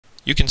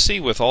You can see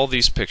with all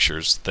these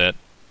pictures that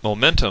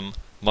momentum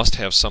must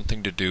have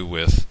something to do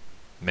with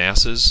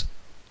masses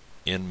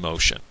in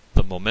motion.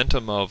 The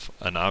momentum of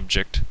an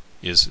object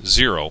is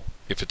zero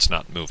if it's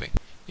not moving.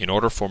 In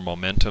order for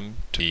momentum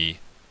to be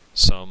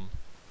some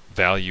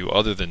value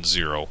other than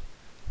zero,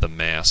 the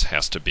mass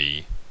has to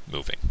be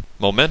moving.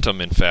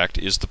 Momentum, in fact,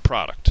 is the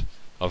product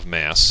of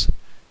mass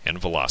and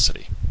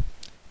velocity.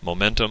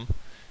 Momentum,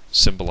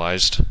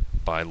 symbolized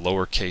by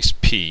lowercase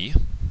p,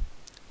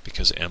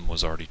 because m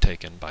was already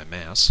taken by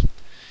mass,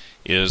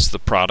 is the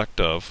product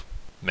of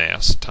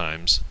mass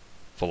times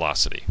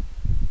velocity.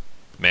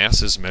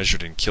 Mass is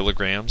measured in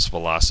kilograms,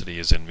 velocity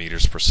is in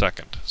meters per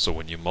second. So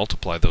when you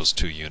multiply those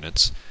two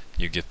units,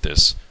 you get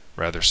this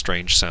rather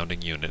strange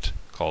sounding unit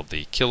called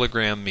the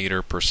kilogram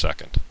meter per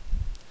second.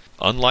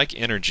 Unlike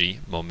energy,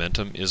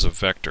 momentum is a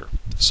vector,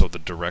 so the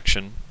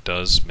direction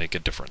does make a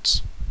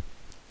difference.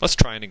 Let's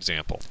try an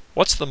example.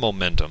 What's the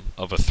momentum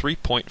of a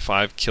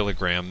 3.5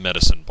 kilogram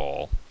medicine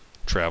ball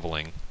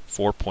traveling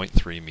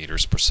 4.3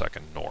 meters per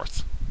second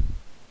north?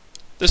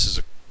 This is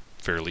a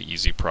fairly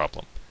easy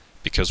problem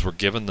because we're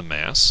given the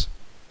mass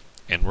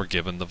and we're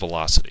given the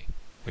velocity.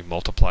 We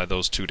multiply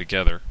those two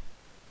together,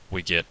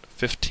 we get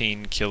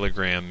 15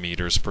 kilogram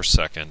meters per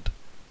second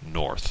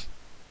north.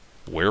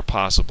 Where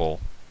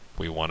possible,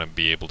 we want to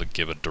be able to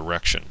give a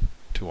direction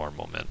to our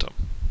momentum.